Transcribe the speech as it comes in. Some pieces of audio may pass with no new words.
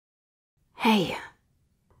Hey.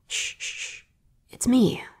 Shh, shh. It's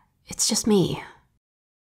me. It's just me.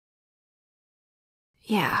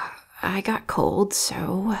 Yeah, I got cold,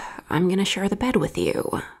 so I'm gonna share the bed with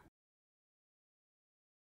you.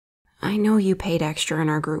 I know you paid extra in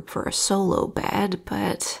our group for a solo bed,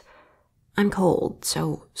 but I'm cold,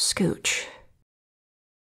 so scooch.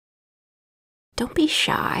 Don't be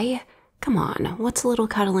shy. Come on, what's a little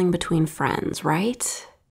cuddling between friends, right?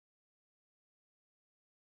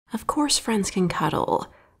 Of course friends can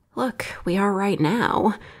cuddle. Look, we are right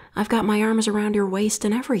now. I've got my arms around your waist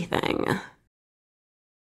and everything.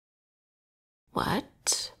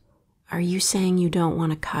 What? Are you saying you don't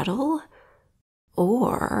want to cuddle?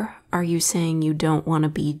 Or are you saying you don't want to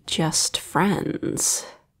be just friends?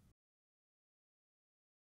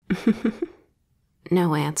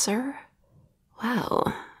 No answer?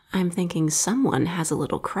 Well, I'm thinking someone has a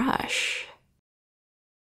little crush.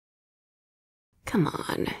 Come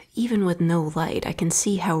on, even with no light, I can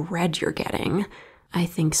see how red you're getting. I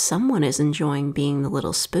think someone is enjoying being the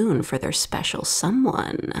little spoon for their special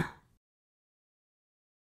someone.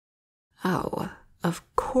 Oh, of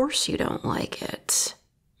course you don't like it.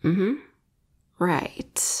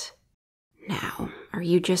 Right. Now, are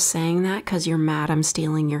you just saying that because you're mad I'm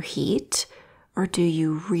stealing your heat? Or do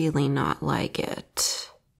you really not like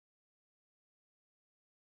it?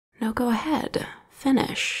 No, go ahead.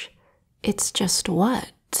 Finish. It's just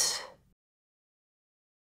what?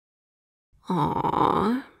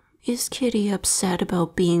 Aww. Is Kitty upset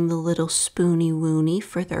about being the little spoony woony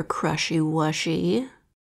for their crushy wushy?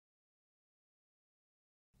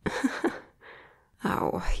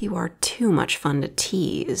 Oh, you are too much fun to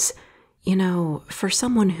tease. You know, for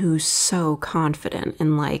someone who's so confident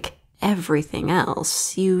in, like, everything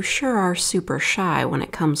else, you sure are super shy when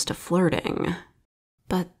it comes to flirting.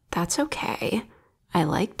 But that's okay. I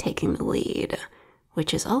like taking the lead,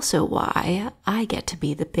 which is also why I get to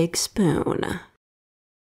be the big spoon.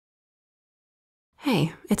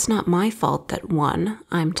 Hey, it's not my fault that 1,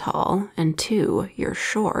 I'm tall, and 2, you're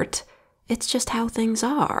short. It's just how things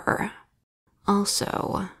are.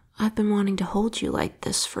 Also, I've been wanting to hold you like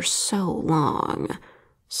this for so long,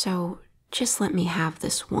 so just let me have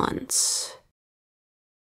this once.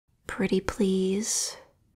 Pretty please?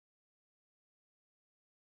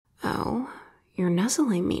 Oh, you're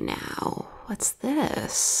nuzzling me now. What's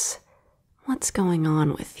this? What's going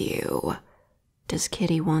on with you? Does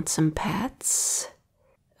Kitty want some pets?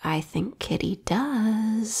 I think Kitty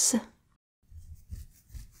does.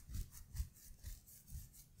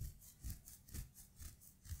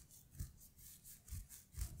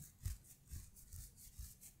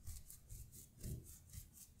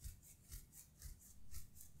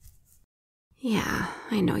 Yeah,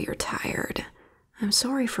 I know you're tired. I'm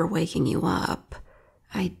sorry for waking you up.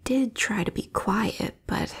 I did try to be quiet,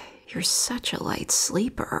 but you're such a light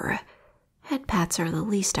sleeper. Head pats are the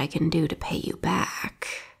least I can do to pay you back.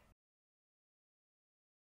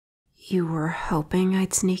 You were hoping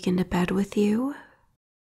I'd sneak into bed with you?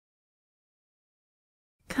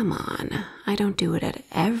 Come on, I don't do it at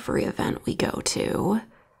every event we go to.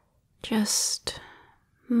 Just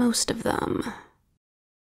most of them.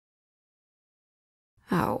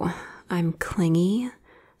 Oh, I'm clingy,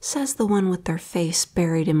 says the one with their face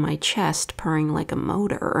buried in my chest purring like a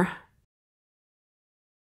motor.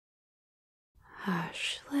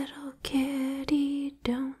 Hush, little kitty,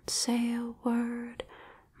 don't say a word.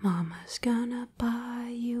 Mama's gonna buy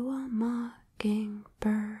you a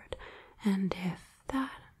mockingbird. And if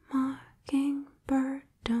that mockingbird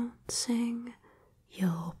don't sing,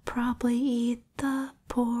 you'll probably eat the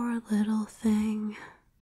poor little thing.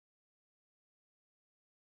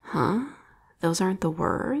 Huh? Those aren't the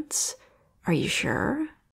words? Are you sure?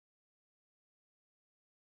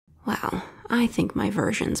 Well, I think my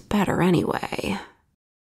version's better anyway.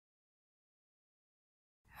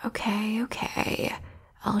 Okay.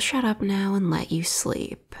 I'll shut up now and let you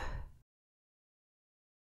sleep.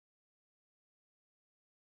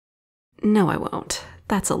 No, I won't.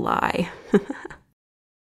 That's a lie.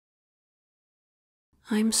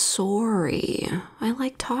 I'm sorry. I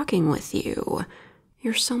like talking with you.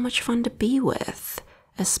 You're so much fun to be with,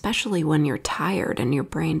 especially when you're tired and your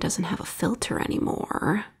brain doesn't have a filter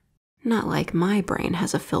anymore. Not like my brain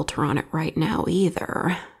has a filter on it right now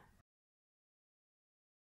either.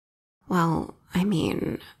 Well, I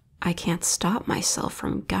mean, I can't stop myself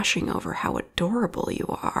from gushing over how adorable you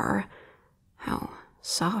are, how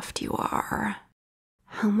soft you are,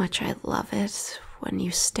 how much I love it when you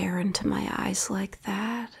stare into my eyes like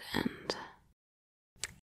that, and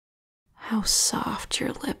how soft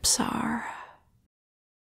your lips are.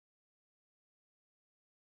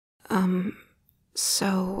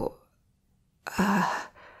 So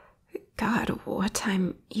God, what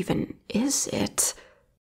time even is it?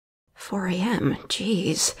 4 a.m.,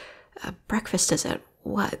 jeez. Breakfast is at,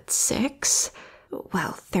 what, 6?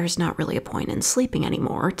 Well, there's not really a point in sleeping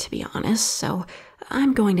anymore, to be honest, so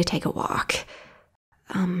I'm going to take a walk.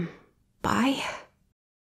 Bye?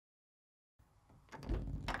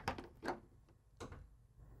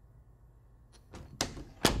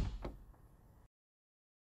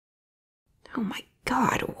 Oh my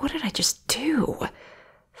God, what did I just do?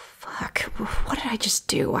 Fuck, what did I just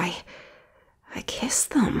do? I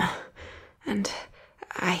kissed them. And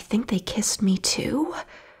I think they kissed me too.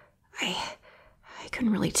 I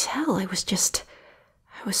couldn't really tell. I was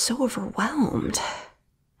so overwhelmed.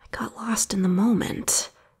 I got lost in the moment.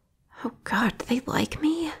 Oh God, do they like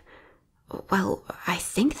me? Well, I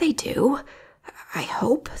think they do. I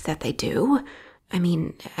hope that they do. I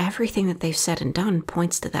mean, everything that they've said and done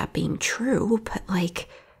points to that being true, but like,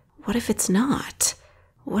 what if it's not?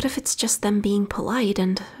 What if it's just them being polite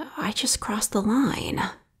and I just crossed the line?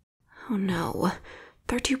 Oh no,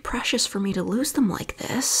 they're too precious for me to lose them like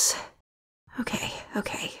this.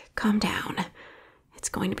 Okay, calm down. It's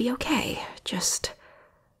going to be okay. Just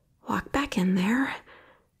walk back in there,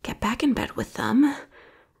 get back in bed with them,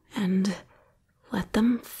 and let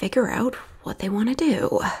them figure out what they want to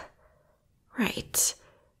do. Right.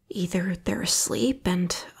 Either they're asleep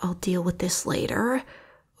and I'll deal with this later,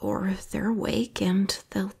 or they're awake and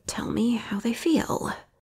they'll tell me how they feel.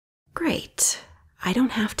 Great. I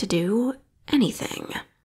don't have to do anything.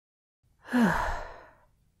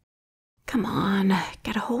 Come on,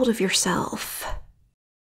 get a hold of yourself.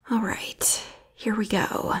 All right, here we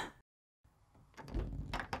go.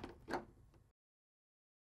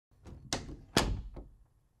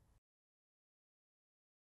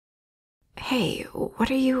 Hey,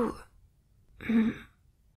 what are you...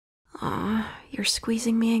 Aw, you're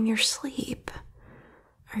squeezing me in your sleep.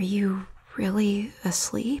 Are you really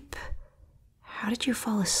asleep? How did you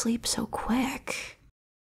fall asleep so quick?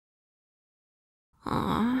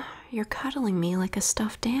 Aw, you're cuddling me like a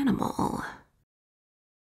stuffed animal.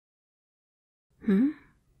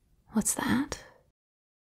 What's that?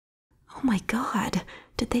 Oh my God,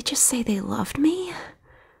 did they just say they loved me?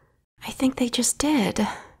 I think they just did.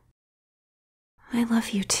 I love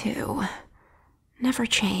you too. Never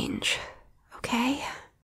change, okay?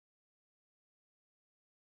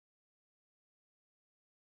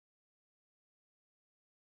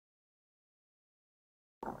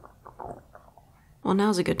 Well,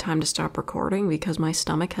 now's a good time to stop recording because my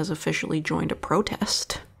stomach has officially joined a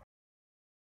protest.